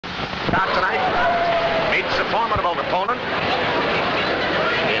start tonight meets a formidable opponent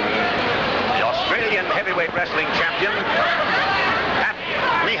in the Australian heavyweight wrestling champion, Pat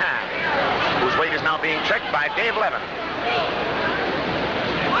Meehan, whose weight is now being checked by Dave Levin.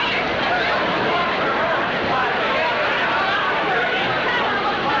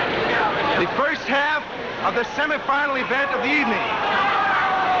 The first half of the semifinal event of the evening.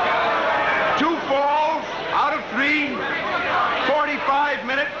 2 falls out of 3,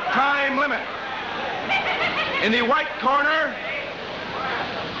 45-minute time limit. In the white corner,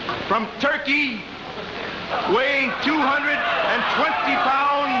 from Turkey, weighing 220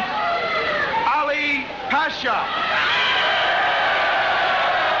 pounds, Ali Pasha.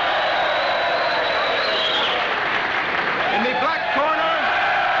 In the black corner,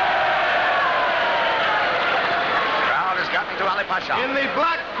 Crowd has gotten to Ali Pasha. in the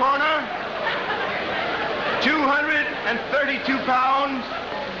black corner, 232 pounds,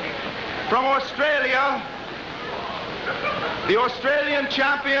 from Australia, the Australian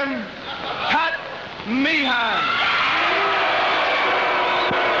champion, Pat Meehan.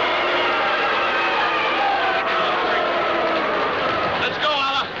 Let's go,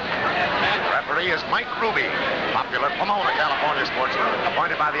 Alla. Referee is Mike Ruby, popular Pomona, California sportsman,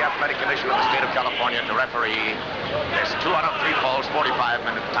 appointed by the Athletic Commission of the State of California to referee this 2 out of 3 falls,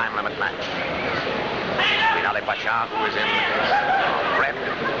 45-minute time limit match. Ali Pasha, who is in red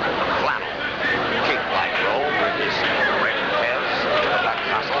flannel, cape-like robe with his red fez, the black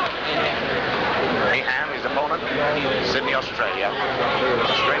tassel. Meehan, his opponent, Sydney, Australia,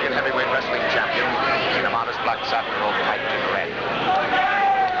 Australian heavyweight wrestling champion, in a modest black satin robe piped in red.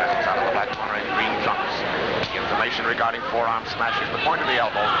 Presents out of the black corner in green trunks. Information regarding forearm smashes, the point of the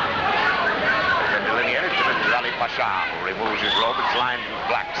elbow, has been delineated to Mr. Ali Pasha, who removes his robe. It's lined in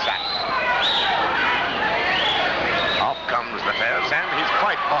black satin. Off comes the fez, and he's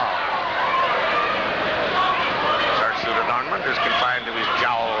quite bald. Sursuit adornment is confined to his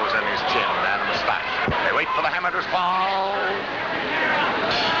jowls and his chin and mustache. They wait for the hammer to fall.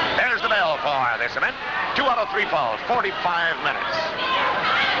 There's the bell for this event. 2 out of 3 falls, 45 minutes.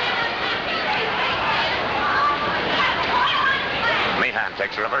 Meehan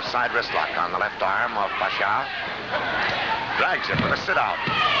takes a reverse side wrist lock on the left arm of Pasha. Drags it with a sit-out.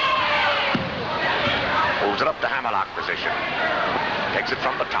 Moves it up to hammerlock position. Takes it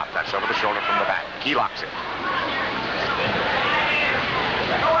from the top. That's over the shoulder from the back. Key locks it.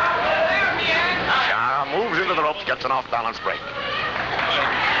 Pasha moves into the ropes, gets an off-balance break.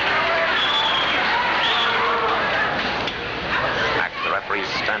 Back to the referee's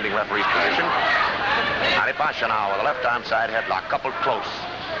standing referee's position. Ali Pasha now with a left arm side headlock, coupled close.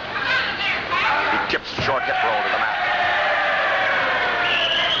 He tips short hip roll to the mat.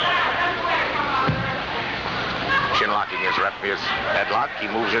 Chin locking his referee's headlock. He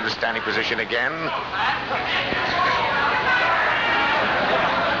moves into standing position again.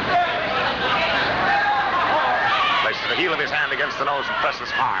 Places the heel of his hand against the nose and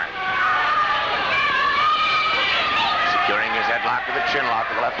presses hard. Securing his headlock with a chin lock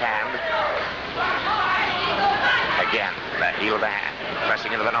with the left hand. Again, the heel of the hand,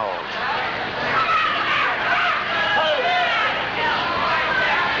 pressing into the nose.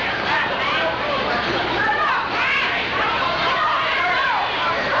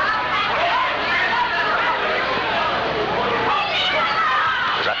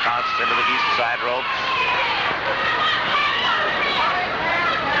 As that tossed into the east side ropes.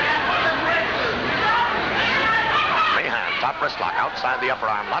 Meehan, top wrist lock outside the upper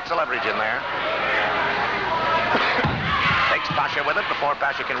arm. Lots of leverage in there. Takes Pasha with it before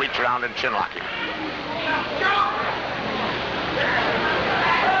Pasha can reach around and chin lock him.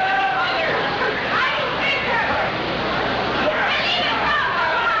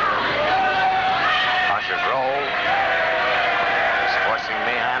 Pasha's roll is forcing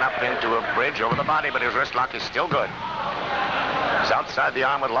Meehan up into a bridge over the body, but his wrist lock is still good. It's outside the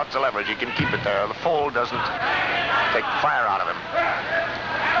arm with lots of leverage. He can keep it there. The fold doesn't take the fire out of him.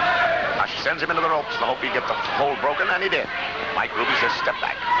 Pasha sends him into the ropes in the hope he'd get the hold broken, and he did. Mike Ruby says, step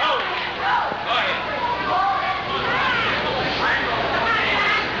back.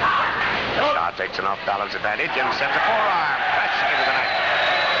 Shaw takes an off-balance advantage and sends a forearm crashing into the neck.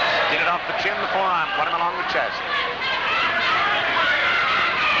 Get it off the chin, the forearm, put him along the chest.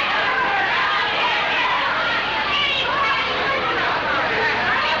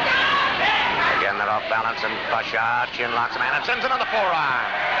 Again, that off-balance, and Pasha chin locks him and sends another forearm.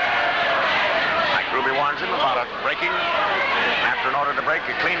 Mike Ruby warns him about a breaking. After an order to break,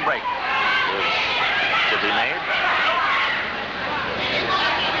 a clean break is to be made.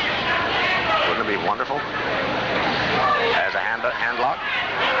 Wouldn't it be wonderful? As a hand lock.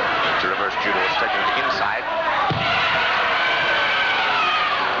 To reverse judo, it's taken to the inside.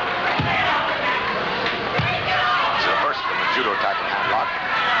 It's a reverse from the judo type of hand lock.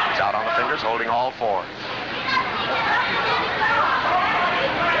 He's out on the fingers, holding all four.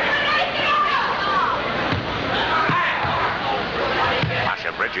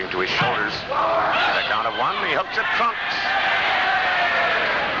 Pasha bridging to his shoulders. At a count of one, he hooks at trunks.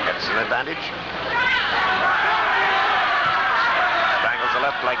 Gets an advantage. Strangles the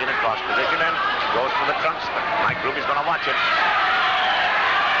left leg in a cross position and goes for the trunks, but Mike Ruby's going to watch it.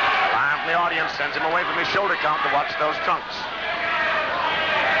 Alarm from the audience sends him away from his shoulder count to watch those trunks.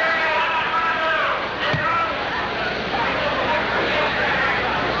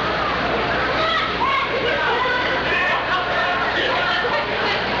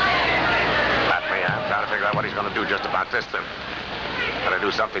 Pat Meehan trying to figure out what he's going to do just about this then. Got to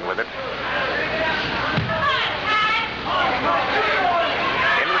do something with it.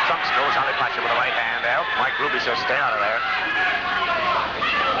 Into the trunks goes Ali Pasha with a right hand out. Mike Ruby says, stay out of there.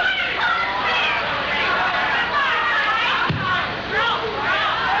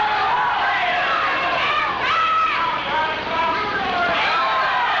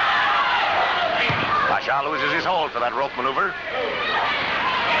 Pasha loses his hold for that rope maneuver.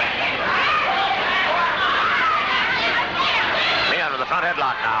 Meehan with the front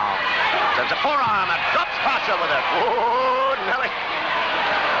headlock now. Sends a forearm and drops Pasha with it. Whoa, Nelly.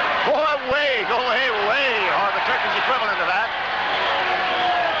 Go away, or the Turkish equivalent of that.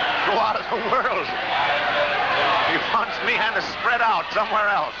 Go out of the world. He wants Meehan to spread out somewhere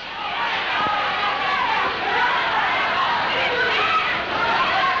else.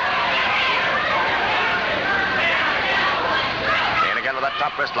 And again with that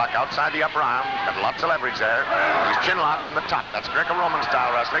top wrist lock outside the upper arm. Got lots of leverage there. His chin lock from the top. That's Greco-Roman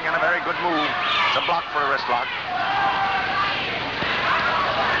style wrestling and a very good move. It's a block for a wrist lock.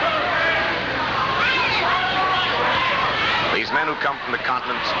 These men who come from the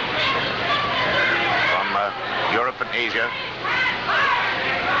continents, from Europe and Asia,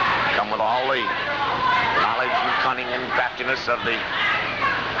 come with all the knowledge and cunning and craftiness of the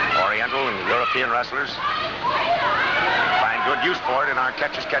Oriental and European wrestlers. Find good use for it in our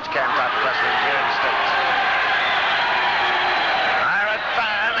catch-as-catch-can type of wrestling here in the States. Pirate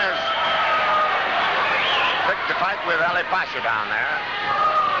Fan has picked a fight with Ali Pasha down there.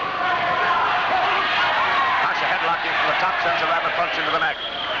 Headlocking from the top, sends a rabbit punch into the neck.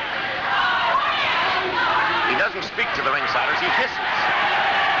 He doesn't speak to the ringsiders, he hisses.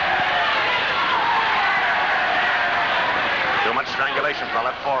 Too much strangulation for the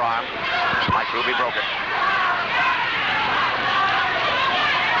left forearm. Mike Ruby broke it.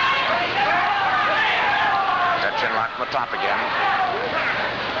 That chin lock from the top again.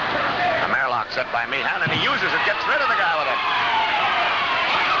 A mare lock set by Meehan, and he uses it, gets rid of the guy with it.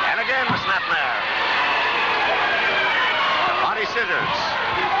 And again, the snap mare. Body scissors.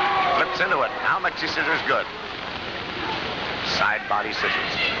 Flips into it. Now makes his scissors good. Side body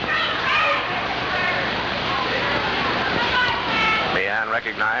scissors. Meehan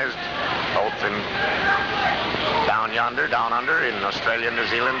recognized both in down under in Australia and New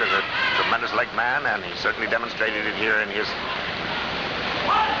Zealand as a tremendous leg man, and he certainly demonstrated it here in his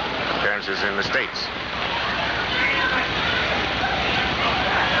appearances in the States.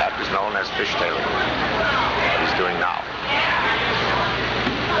 That was known as fishtailing. What he's doing now.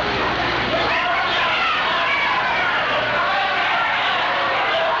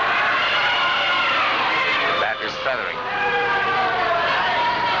 That is feathering.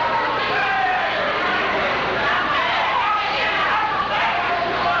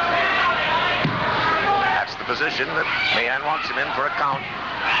 That's the position that Meehan wants him in for a count.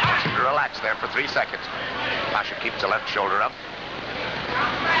 Wants him to relax there for 3 seconds. Pasha keeps the left shoulder up.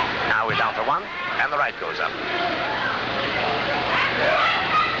 Now we're down for one, and the right goes up.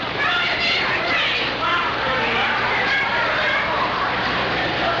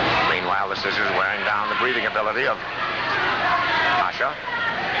 Meanwhile, the scissors wearing down the breathing ability of Pasha.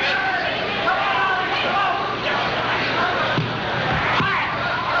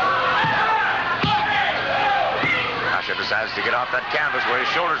 Pasha decides to get off that canvas where his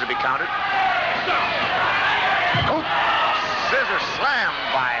shoulders would be counted. Oh, scissor slam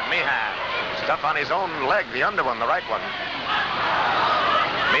by Meehan. Stuff on his own leg, the under one, the right one.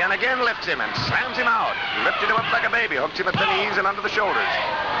 Meehan again lifts him and slams him out. Lifted him up like a baby, hooks him at the knees and under the shoulders.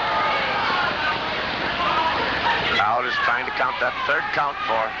 Now is trying to count that third count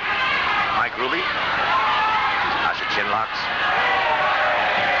for Mike Ruby. Pasha chin locks.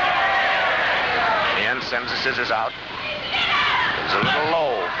 Meehan sends the scissors out. It's a little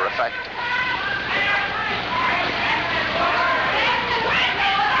low for effect.